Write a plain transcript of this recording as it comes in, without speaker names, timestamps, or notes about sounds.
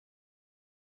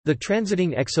The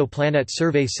Transiting Exoplanet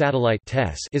Survey Satellite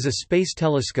is a space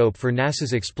telescope for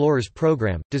NASA's Explorers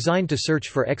program, designed to search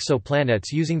for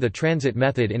exoplanets using the transit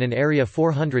method in an area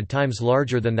 400 times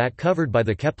larger than that covered by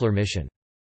the Kepler mission.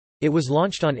 It was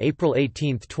launched on April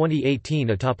 18, 2018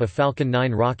 atop a Falcon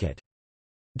 9 rocket.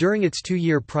 During its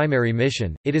 2-year primary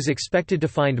mission, it is expected to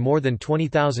find more than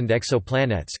 20,000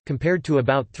 exoplanets, compared to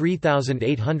about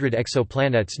 3,800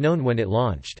 exoplanets known when it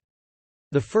launched.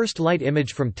 The first light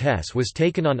image from TESS was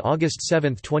taken on August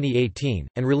 7, 2018,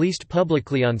 and released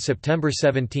publicly on September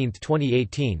 17,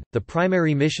 2018. The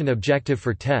primary mission objective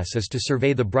for TESS is to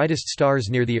survey the brightest stars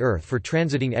near the Earth for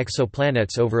transiting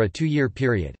exoplanets over a 2-year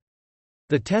period.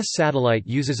 The TESS satellite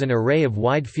uses an array of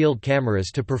wide-field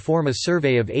cameras to perform a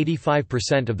survey of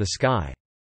 85% of the sky.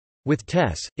 With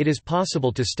TESS, it is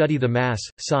possible to study the mass,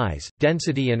 size,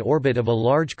 density and orbit of a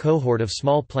large cohort of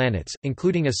small planets,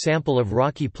 including a sample of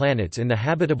rocky planets in the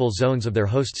habitable zones of their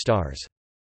host stars.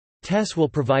 TESS will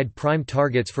provide prime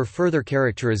targets for further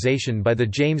characterization by the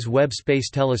James Webb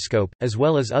Space Telescope, as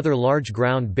well as other large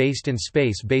ground-based and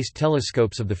space-based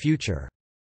telescopes of the future.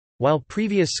 While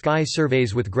previous sky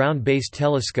surveys with ground-based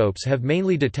telescopes have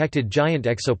mainly detected giant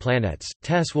exoplanets,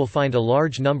 TESS will find a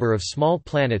large number of small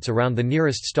planets around the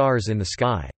nearest stars in the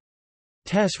sky.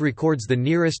 TESS records the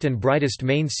nearest and brightest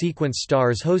main sequence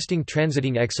stars hosting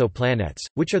transiting exoplanets,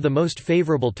 which are the most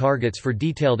favorable targets for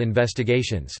detailed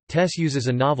investigations. TESS uses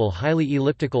a novel highly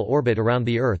elliptical orbit around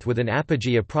the Earth with an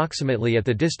apogee approximately at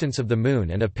the distance of the Moon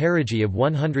and a perigee of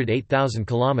 108,000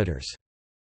 km.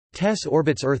 TESS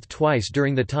orbits Earth twice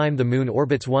during the time the Moon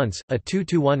orbits once, a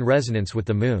 2-to-1 resonance with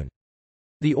the Moon.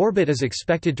 The orbit is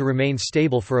expected to remain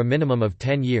stable for a minimum of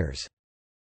 10 years.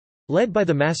 Led by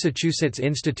the Massachusetts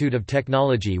Institute of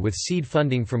Technology with seed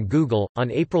funding from Google, on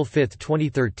April 5,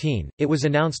 2013, it was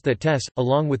announced that TESS,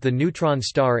 along with the Neutron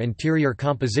Star Interior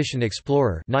Composition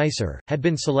Explorer (NICER), had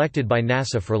been selected by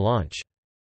NASA for launch.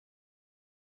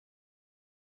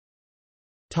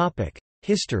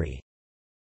 History.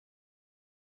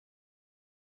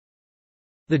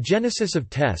 The genesis of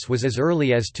TESS was as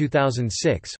early as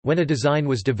 2006, when a design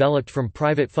was developed from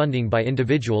private funding by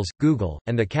individuals, Google,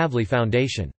 and the Kavli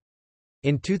Foundation.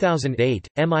 In 2008,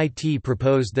 MIT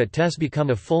proposed that TESS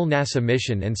become a full NASA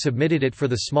mission and submitted it for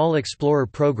the Small Explorer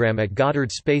program at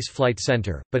Goddard Space Flight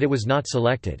Center, but it was not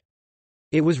selected.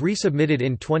 It was resubmitted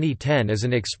in 2010 as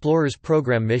an Explorers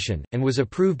program mission, and was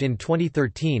approved in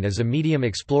 2013 as a Medium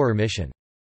Explorer mission.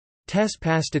 TESS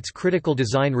passed its Critical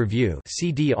Design Review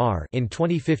 (CDR) in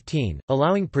 2015,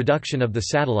 allowing production of the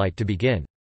satellite to begin.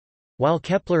 While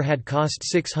Kepler had cost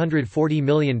 $640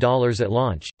 million at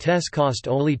launch, TESS cost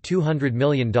only $200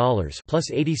 million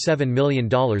plus $87 million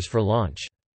for launch.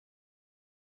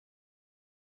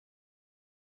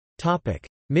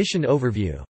 Mission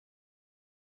overview.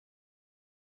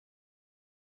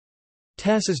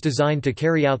 TESS is designed to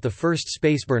carry out the first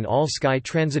spaceborne all-sky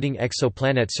transiting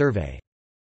exoplanet survey.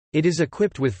 It is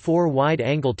equipped with 4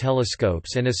 wide-angle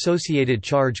telescopes and associated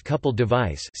charge-coupled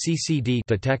device (CCD)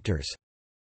 detectors.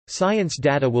 Science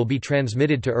data will be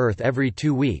transmitted to Earth every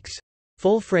 2 weeks.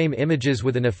 Full-frame images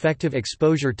with an effective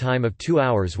exposure time of 2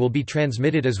 hours will be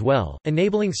transmitted as well,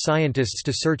 enabling scientists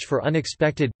to search for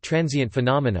unexpected, transient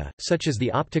phenomena, such as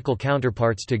the optical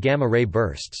counterparts to gamma-ray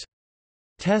bursts.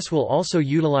 TESS will also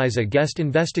utilize a guest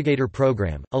investigator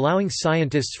program, allowing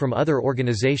scientists from other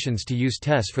organizations to use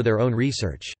TESS for their own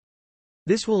research.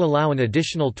 This will allow an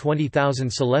additional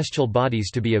 20,000 celestial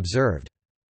bodies to be observed.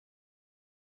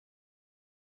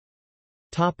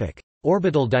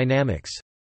 Orbital dynamics.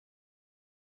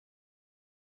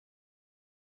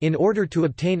 In order to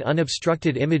obtain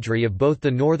unobstructed imagery of both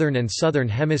the northern and southern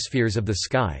hemispheres of the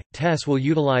sky, TESS will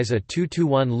utilize a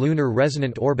 2-to-1 lunar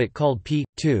resonant orbit called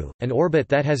P2, an orbit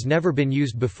that has never been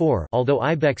used before, although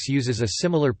IBEX uses a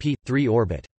similar P3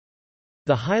 orbit.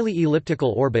 The highly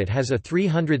elliptical orbit has a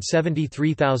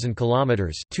 373,000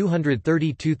 km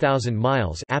 (232,000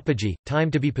 miles) apogee,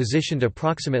 time to be positioned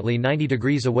approximately 90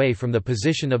 degrees away from the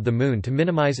position of the Moon to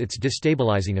minimize its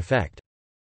destabilizing effect.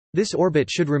 This orbit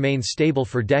should remain stable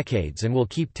for decades and will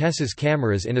keep TESS's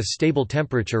cameras in a stable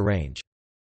temperature range.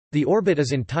 The orbit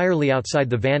is entirely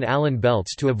outside the Van Allen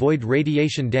belts to avoid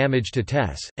radiation damage to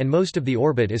TESS, and most of the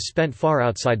orbit is spent far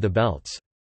outside the belts.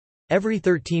 Every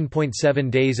 13.7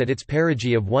 days at its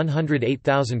perigee of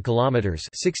 108,000 km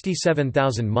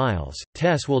 (67,000 miles),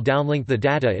 TESS will downlink the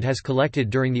data it has collected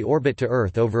during the orbit to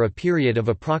Earth over a period of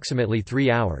approximately 3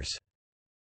 hours.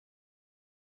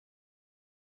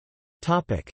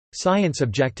 Science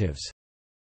objectives.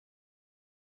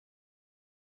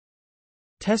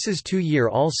 TESS's 2-year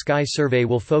all-sky survey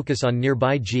will focus on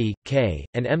nearby G, K,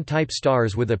 and M-type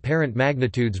stars with apparent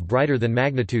magnitudes brighter than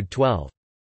magnitude 12.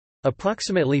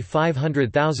 Approximately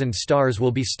 500,000 stars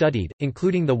will be studied,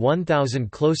 including the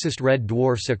 1,000 closest red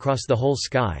dwarfs across the whole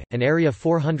sky, an area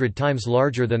 400 times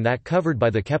larger than that covered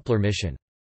by the Kepler mission.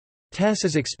 TESS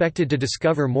is expected to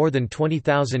discover more than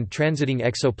 20,000 transiting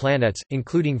exoplanets,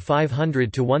 including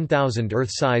 500 to 1,000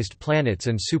 Earth-sized planets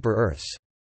and super-Earths.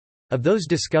 Of those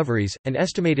discoveries, an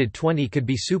estimated 20 could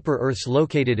be super-Earths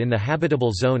located in the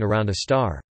habitable zone around a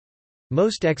star.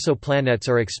 Most exoplanets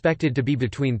are expected to be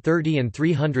between 30 and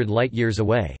 300 light-years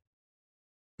away.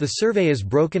 The survey is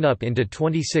broken up into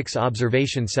 26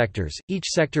 observation sectors, each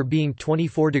sector being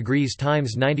 24 degrees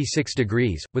x 96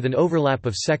 degrees, with an overlap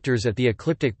of sectors at the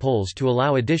ecliptic poles to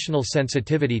allow additional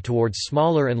sensitivity towards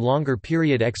smaller and longer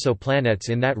period exoplanets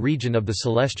in that region of the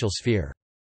celestial sphere.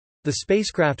 The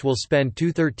spacecraft will spend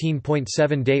two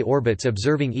 13.7-day orbits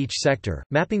observing each sector,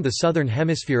 mapping the southern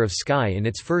hemisphere of sky in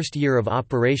its first year of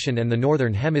operation and the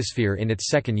northern hemisphere in its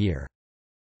second year.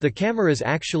 The cameras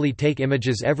actually take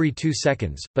images every 2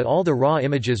 seconds, but all the raw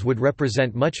images would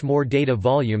represent much more data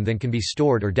volume than can be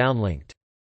stored or downlinked.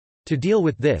 To deal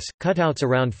with this, cutouts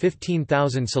around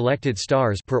 15,000 selected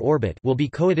stars per orbit will be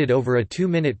coded over a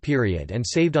 2-minute period and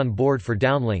saved on board for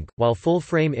downlink, while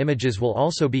full-frame images will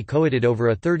also be coded over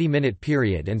a 30-minute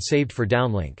period and saved for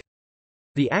downlink.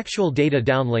 The actual data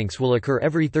downlinks will occur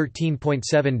every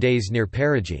 13.7 days near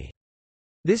perigee.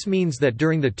 This means that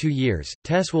during the 2 years,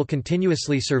 TESS will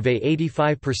continuously survey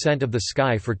 85% of the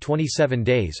sky for 27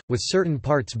 days, with certain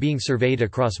parts being surveyed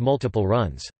across multiple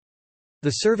runs.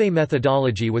 The survey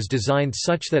methodology was designed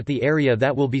such that the area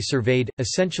that will be surveyed,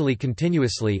 essentially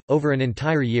continuously, over an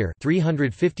entire year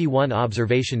 351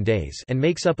 observation days and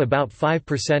makes up about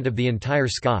 5% of the entire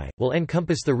sky, will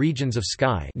encompass the regions of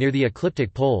sky near the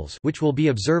ecliptic poles which will be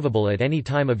observable at any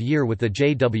time of year with the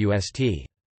JWST.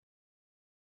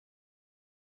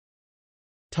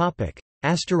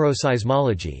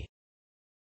 Asteroseismology.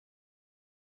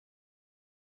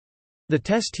 The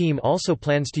TESS team also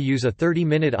plans to use a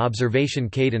 30-minute observation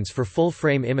cadence for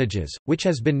full-frame images, which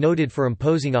has been noted for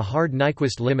imposing a hard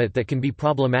Nyquist limit that can be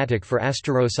problematic for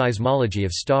asteroseismology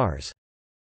of stars.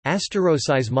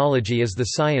 Asteroseismology is the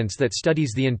science that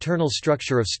studies the internal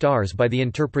structure of stars by the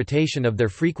interpretation of their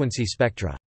frequency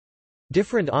spectra.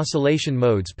 Different oscillation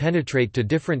modes penetrate to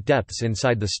different depths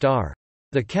inside the star.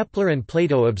 The Kepler and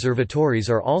Plato observatories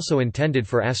are also intended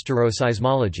for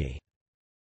asteroseismology.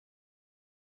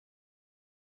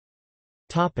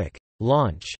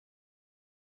 Launch.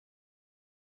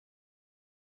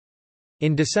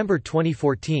 In December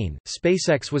 2014,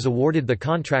 SpaceX was awarded the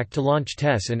contract to launch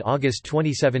TESS in August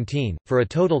 2017, for a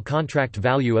total contract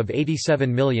value of $87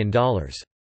 million.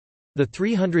 The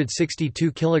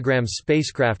 362 kg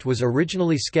spacecraft was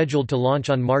originally scheduled to launch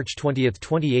on March 20,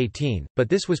 2018, but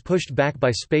this was pushed back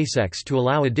by SpaceX to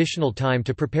allow additional time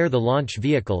to prepare the launch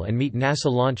vehicle and meet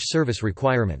NASA launch service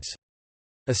requirements.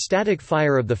 A static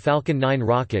fire of the Falcon 9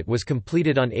 rocket was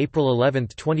completed on April 11,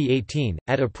 2018,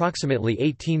 at approximately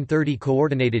 18:30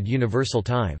 Coordinated Universal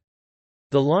Time.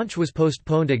 The launch was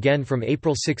postponed again from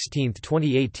April 16,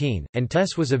 2018, and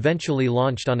TESS was eventually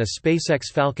launched on a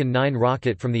SpaceX Falcon 9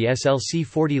 rocket from the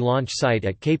SLC-40 launch site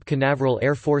at Cape Canaveral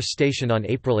Air Force Station on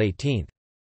April 18.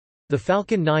 The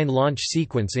Falcon 9 launch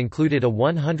sequence included a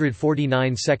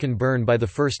 149-second burn by the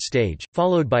first stage,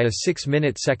 followed by a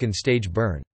 6-minute second stage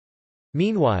burn.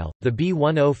 Meanwhile, the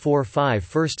B-1045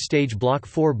 first-stage Block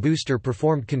 4 booster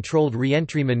performed controlled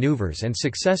re-entry maneuvers and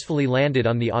successfully landed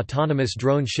on the autonomous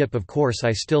drone ship Of Course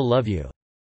I Still Love You.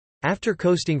 After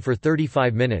coasting for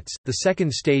 35 minutes, the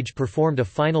second stage performed a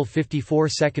final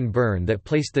 54-second burn that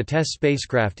placed the TESS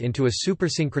spacecraft into a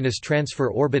supersynchronous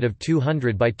transfer orbit of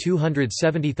 200 by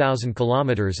 270,000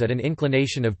 km at an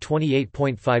inclination of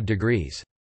 28.5 degrees.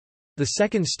 The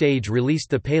second stage released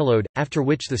the payload, after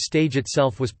which the stage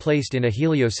itself was placed in a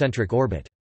heliocentric orbit.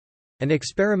 An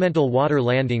experimental water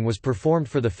landing was performed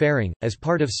for the fairing, as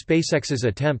part of SpaceX's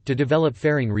attempt to develop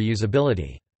fairing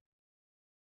reusability.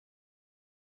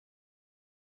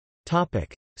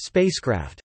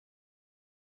 Spacecraft.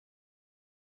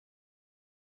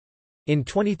 In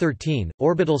 2013,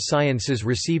 Orbital Sciences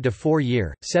received a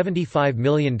 4-year, $75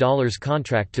 million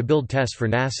contract to build TESS for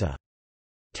NASA.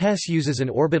 TESS uses an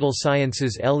Orbital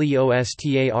Sciences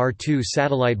LEOSTAR-2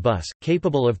 satellite bus,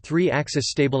 capable of 3-axis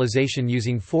stabilization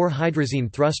using 4 hydrazine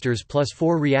thrusters plus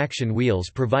 4 reaction wheels,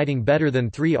 providing better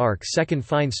than 3 arc-second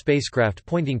fine spacecraft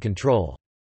pointing control.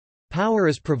 Power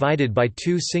is provided by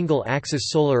 2 single-axis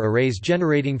solar arrays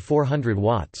generating 400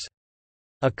 watts.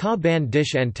 A Ka-band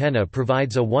dish antenna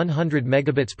provides a 100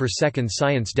 megabits per second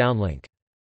science downlink.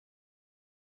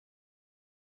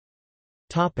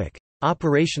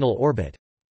 Operational orbit.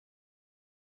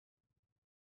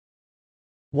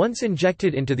 Once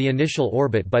injected into the initial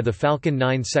orbit by the Falcon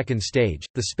 9 second stage,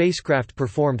 the spacecraft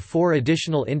performed 4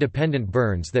 additional independent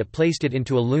burns that placed it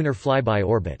into a lunar flyby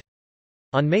orbit.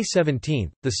 On May 17,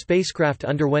 the spacecraft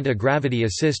underwent a gravity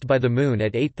assist by the Moon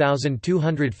at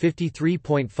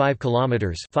 8,253.5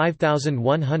 kilometers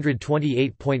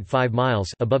 (5,128.5 miles)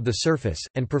 above the surface,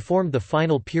 and performed the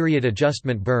final period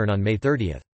adjustment burn on May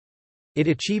 30. It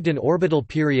achieved an orbital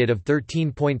period of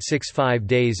 13.65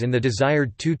 days in the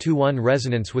desired 2:1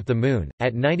 resonance with the Moon,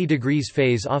 at 90 degrees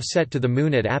phase offset to the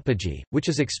Moon at apogee, which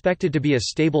is expected to be a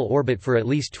stable orbit for at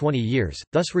least 20 years,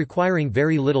 thus requiring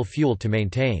very little fuel to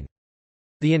maintain.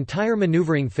 The entire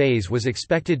maneuvering phase was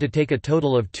expected to take a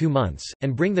total of 2 months,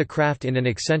 and bring the craft in an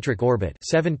eccentric orbit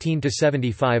 17 to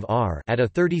 75 r at a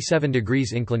 37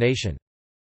 degrees inclination.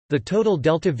 The total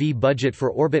delta-v budget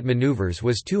for orbit maneuvers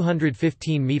was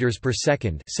 215 meters per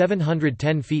second,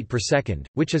 710 feet per second,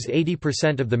 which is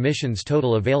 80% of the mission's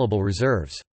total available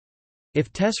reserves.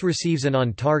 If TESS receives an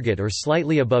on-target or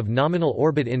slightly above nominal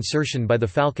orbit insertion by the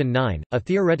Falcon 9, a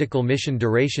theoretical mission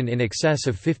duration in excess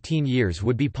of 15 years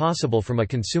would be possible from a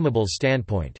consumables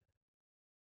standpoint.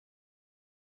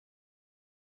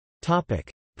 Topic: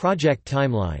 Project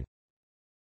timeline.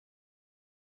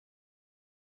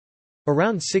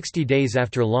 Around 60 days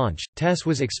after launch, TESS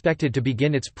was expected to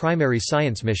begin its primary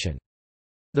science mission.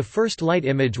 The first light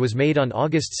image was made on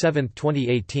August 7,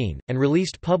 2018, and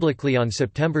released publicly on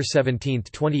September 17,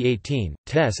 2018.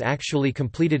 TESS actually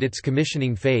completed its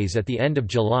commissioning phase at the end of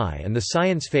July, and the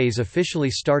science phase officially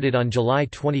started on July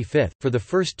 25. For the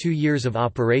first 2 years of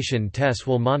operation, TESS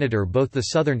will monitor both the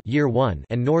southern Year 1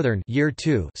 and northern Year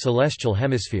 2 celestial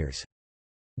hemispheres.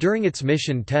 During its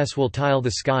mission, TESS will tile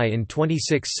the sky in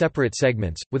 26 separate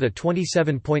segments, with a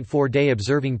 27.4-day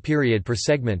observing period per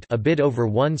segment, a bit over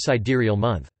 1 sidereal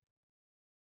month.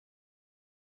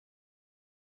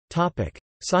 Topic: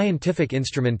 Scientific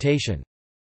instrumentation.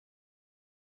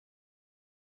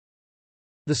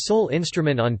 The sole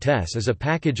instrument on TESS is a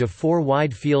package of 4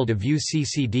 wide-field of view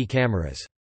CCD cameras.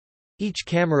 Each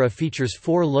camera features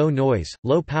 4 low-noise,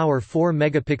 low-power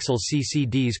 4-megapixel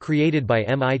CCDs created by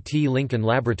MIT Lincoln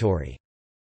Laboratory.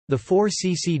 The 4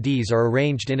 CCDs are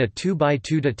arranged in a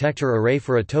 2x2 detector array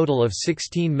for a total of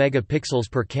 16 megapixels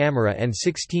per camera and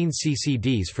 16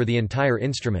 CCDs for the entire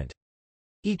instrument.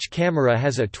 Each camera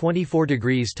has a 24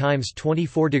 degrees x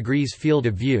 24 degrees field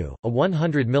of view, a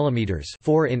 100 mm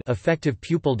 4 in effective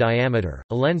pupil diameter,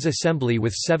 a lens assembly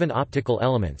with 7 optical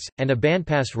elements, and a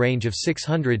bandpass range of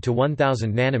 600 to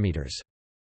 1000 nanometers.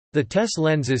 The TESS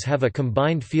lenses have a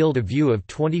combined field of view of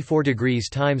 24 degrees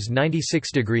x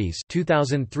 96 degrees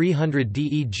 2300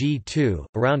 DEG2,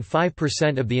 around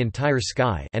 5% of the entire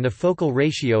sky, and a focal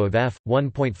ratio of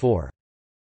f/1.4.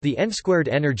 The n-squared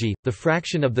energy, the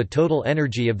fraction of the total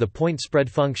energy of the point spread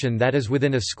function that is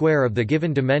within a square of the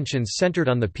given dimensions centered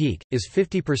on the peak, is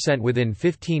 50% within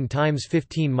 15 ×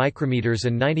 15 micrometers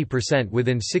and 90%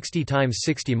 within 60 ×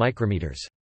 60 micrometers.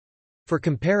 For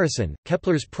comparison,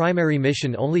 Kepler's primary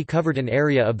mission only covered an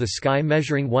area of the sky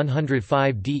measuring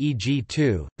 105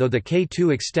 DEG2, though the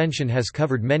K2 extension has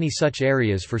covered many such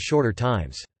areas for shorter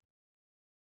times.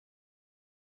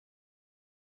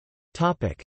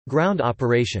 Ground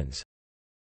operations.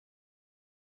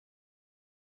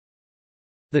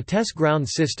 The TESS ground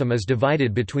system is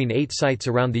divided between 8 sites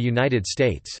around the United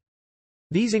States.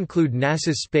 These include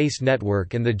NASA's Space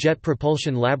Network and the Jet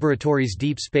Propulsion Laboratory's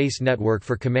Deep Space Network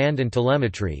for Command and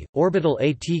Telemetry, Orbital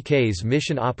ATK's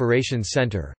Mission Operations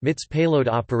Center, MIT's Payload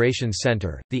Operations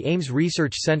Center, the Ames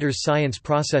Research Center's Science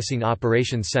Processing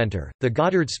Operations Center, the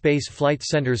Goddard Space Flight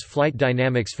Center's Flight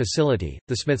Dynamics Facility,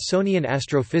 the Smithsonian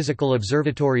Astrophysical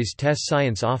Observatory's TESS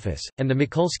Science Office, and the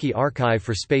Mikulski Archive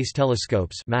for Space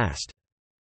Telescopes (MAST).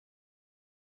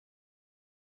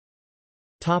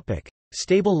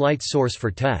 Stable light source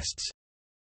for tests.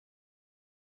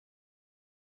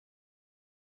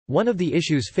 One of the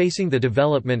issues facing the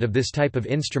development of this type of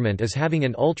instrument is having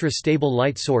an ultra-stable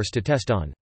light source to test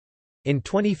on. In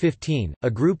 2015,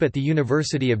 a group at the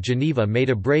University of Geneva made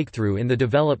a breakthrough in the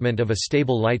development of a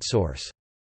stable light source.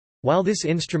 While this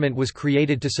instrument was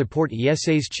created to support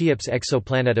ESA's CHEOPS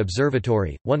Exoplanet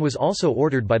Observatory, one was also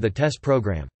ordered by the TESS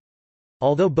program.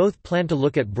 Although both plan to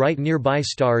look at bright nearby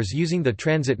stars using the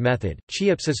transit method,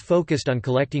 CHEOPS is focused on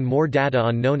collecting more data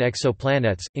on known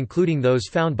exoplanets, including those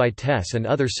found by TESS and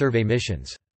other survey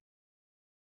missions.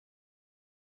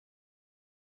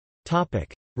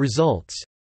 Results.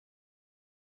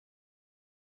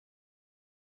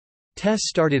 TESS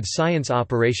started science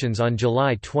operations on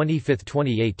July 25,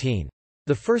 2018.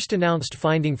 The first announced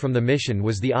finding from the mission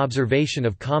was the observation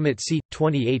of comet C.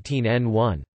 2018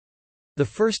 N1. The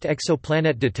first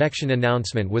exoplanet detection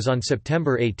announcement was on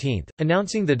September 18,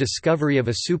 announcing the discovery of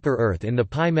a super-Earth in the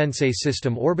Pi Mensae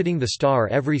system orbiting the star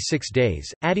every 6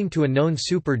 days, adding to a known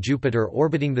super-Jupiter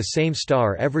orbiting the same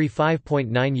star every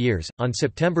 5.9 years. On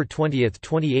September 20,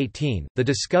 2018, the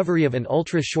discovery of an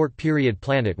ultra-short period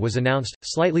planet was announced,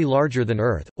 slightly larger than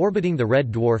Earth, orbiting the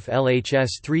red dwarf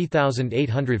LHS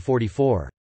 3844.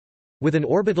 With an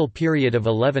orbital period of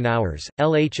 11 hours,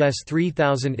 LHS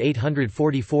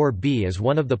 3844b is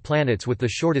one of the planets with the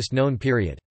shortest known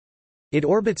period. It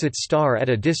orbits its star at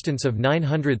a distance of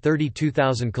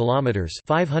 932,000 kilometers,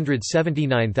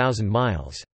 579,000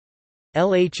 miles.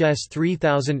 LHS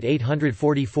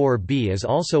 3844b is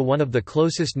also one of the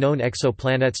closest known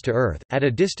exoplanets to Earth, at a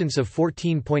distance of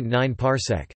 14.9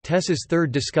 parsec. TESS's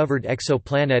third discovered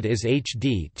exoplanet is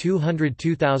HD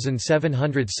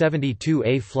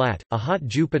 202772a flat, a hot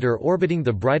Jupiter orbiting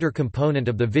the brighter component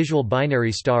of the visual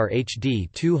binary star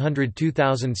HD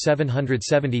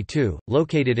 202772,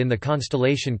 located in the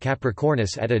constellation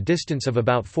Capricornus at a distance of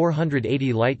about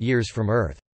 480 light-years from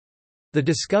Earth. The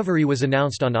discovery was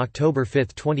announced on October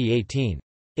 5, 2018.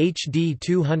 HD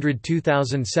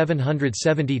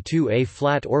 202772a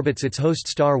flat orbits its host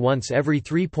star once every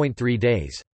 3.3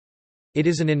 days. It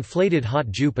is an inflated hot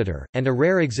Jupiter, and a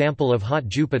rare example of hot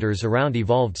Jupiters around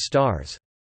evolved stars.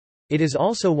 It is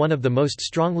also one of the most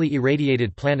strongly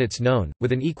irradiated planets known,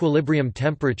 with an equilibrium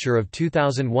temperature of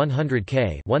 2100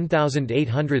 K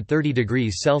 (1830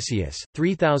 degrees Celsius,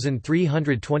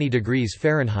 3320 degrees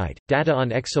Fahrenheit). Data on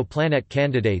exoplanet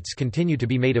candidates continue to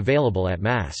be made available at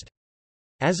MAST.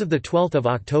 As of 12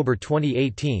 October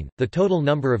 2018, the total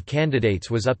number of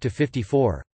candidates was up to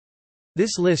 54.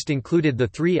 This list included the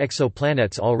 3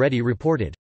 exoplanets already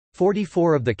reported.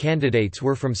 44 of the candidates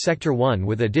were from Sector 1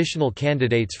 with additional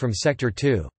candidates from Sector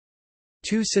 2.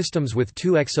 2 systems with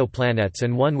 2 exoplanets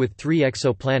and 1 with 3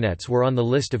 exoplanets were on the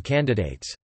list of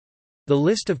candidates. The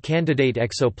list of candidate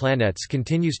exoplanets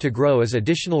continues to grow as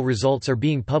additional results are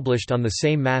being published on the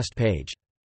same MAST page.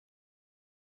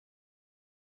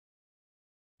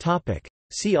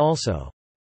 See also: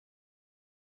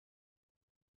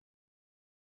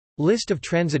 List of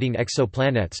transiting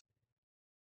exoplanets.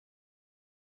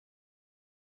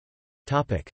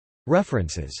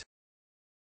 References.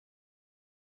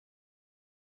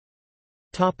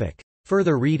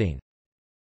 Further reading.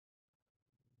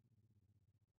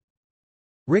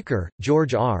 Ricker,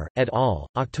 George R., et al.,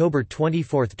 October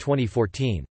 24,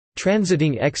 2014.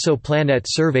 Transiting Exoplanet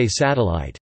Survey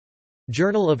Satellite.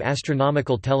 Journal of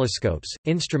Astronomical Telescopes,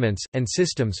 Instruments, and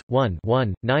Systems, 1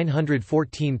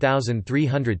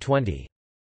 914320.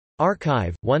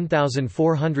 Archive,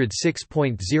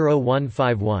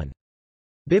 1406.0151.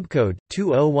 Bibcode,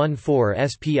 2014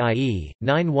 SPIE,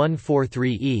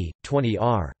 9143E,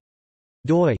 20R.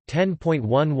 doi,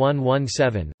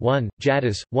 10.1117, 1,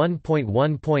 JADIS,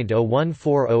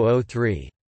 1.1.014003.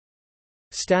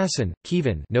 Stassen,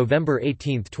 Kevin, November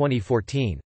 18,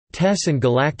 2014. TESS and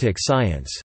Galactic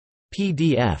Science.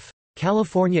 PDF.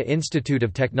 California Institute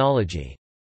of Technology.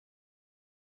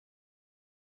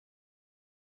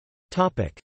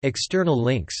 External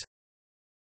links.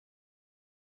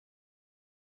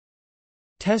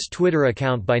 TESS Twitter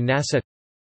account by NASA.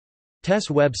 TESS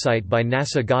website by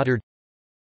NASA Goddard.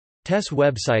 TESS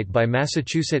website by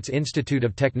Massachusetts Institute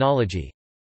of Technology.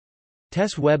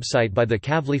 TESS website by the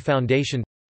Kavli Foundation.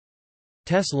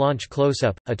 TESS launch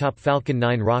close-up, atop Falcon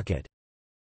 9 rocket.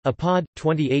 APOD,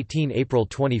 2018 April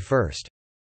 21.